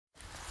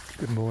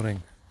Good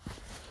morning.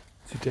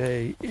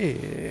 Today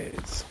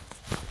is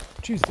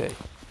Tuesday,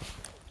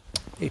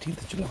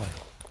 18th of July,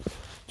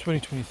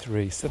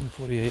 2023,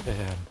 7:48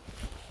 a.m.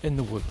 in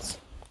the woods,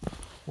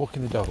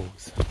 walking the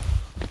dogs,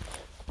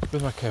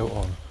 with my coat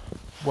on,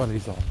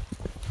 wellies on,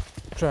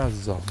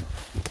 trousers on,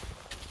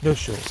 no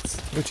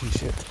shorts, no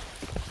t-shirt.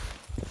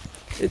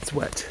 It's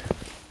wet,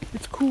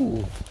 it's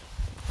cool,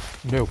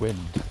 no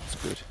wind, it's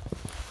good,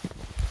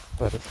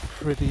 but it's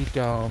pretty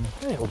damn,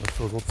 hey, all the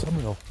feels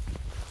autumnal.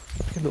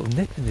 A little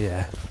nip in the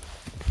air.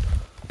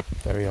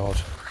 Very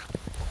odd.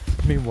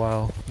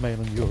 Meanwhile,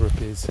 mainland Europe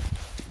is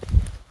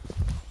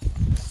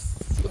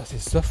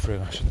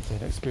suffering, I shouldn't say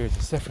an experience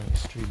of suffering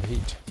extreme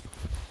heat.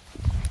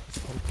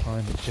 This whole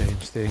climate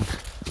change thing.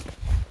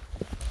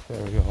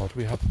 Very odd.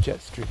 We have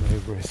jet stream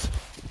over us,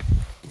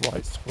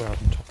 right square on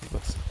top of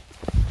us.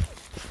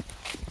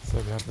 So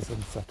we have this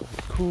unsettled,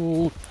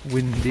 cool,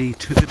 windy,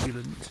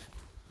 turbulent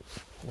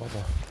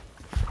weather.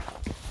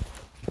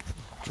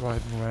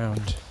 Driving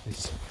around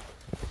this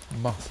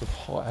massive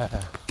hot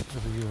air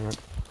over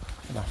Europe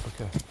and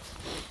Africa.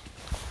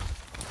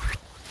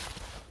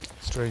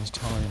 Strange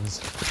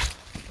times.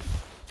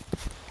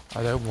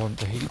 I don't want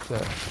the heat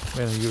that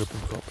mainland Europe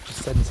have got, but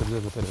just send us a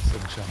little bit of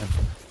sunshine.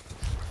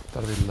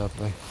 That'd be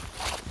lovely.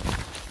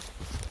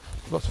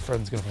 Lots of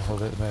friends going on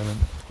holiday at the moment.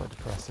 It's quite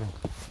depressing.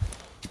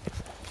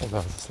 Although,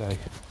 as I say,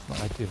 it's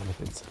not ideal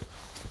if it's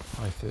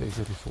high 30s,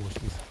 early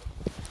 40s.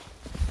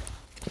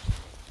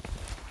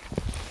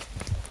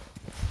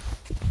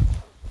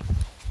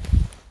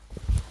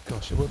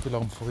 It won't be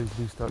long before these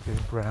leaves start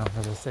getting brown.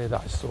 As I say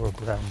that, I saw a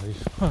brown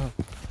leaf.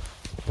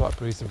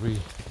 Blackberries are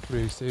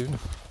really soon.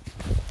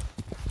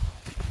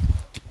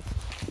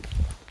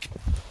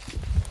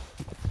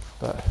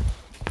 But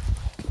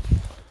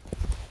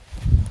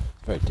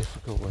it's very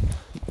difficult when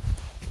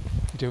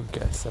you don't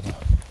get a summer,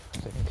 I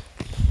think.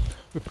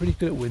 We're pretty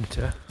good at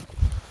winter,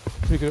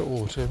 pretty good at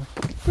autumn,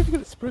 pretty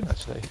good at spring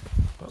actually.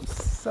 But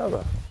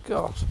summer,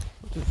 God,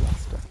 what a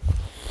disaster.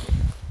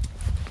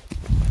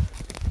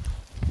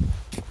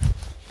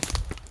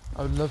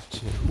 I would love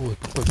to, I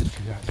proposed a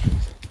few actually.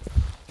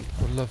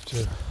 I would love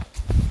to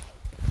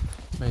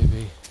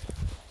maybe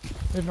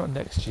not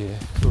next year,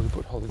 because we already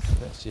put holidays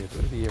for next year,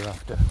 but the year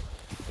after,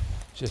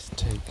 just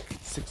take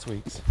 6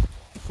 weeks,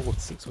 4 to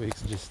 6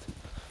 weeks and just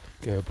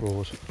go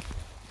abroad,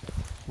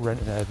 rent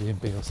an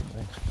Airbnb or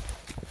something,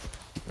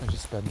 and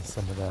just spend the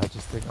summer there. I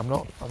just think, I'm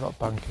not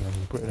banking on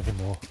Britain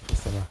anymore for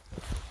summer.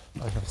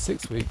 I have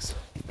 6 weeks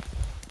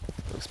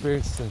to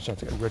experience the sunshine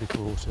to get ready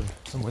for autumn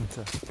and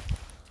winter.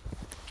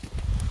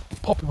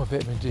 Popping my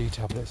vitamin D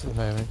tablets at the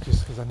moment just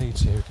because I need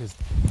to, because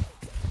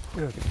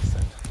we don't get the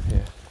sun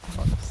here,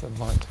 not enough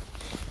sunlight.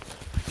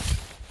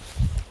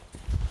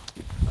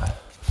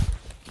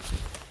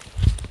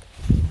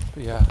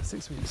 But yeah,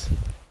 6 weeks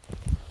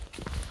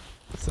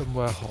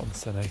somewhere hot and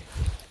sunny,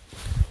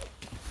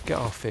 get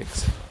our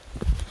fix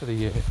for the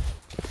year.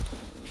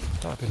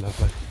 That'd be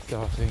lovely.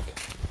 So I think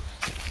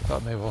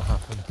that may well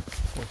happen.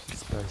 Watch this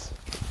space.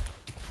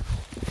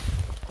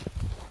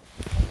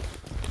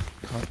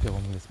 Can't go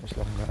on with this much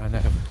longer. I know,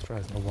 as far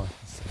as my wife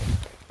is saying,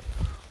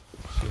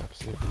 she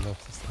absolutely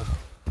loves this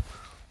stuff.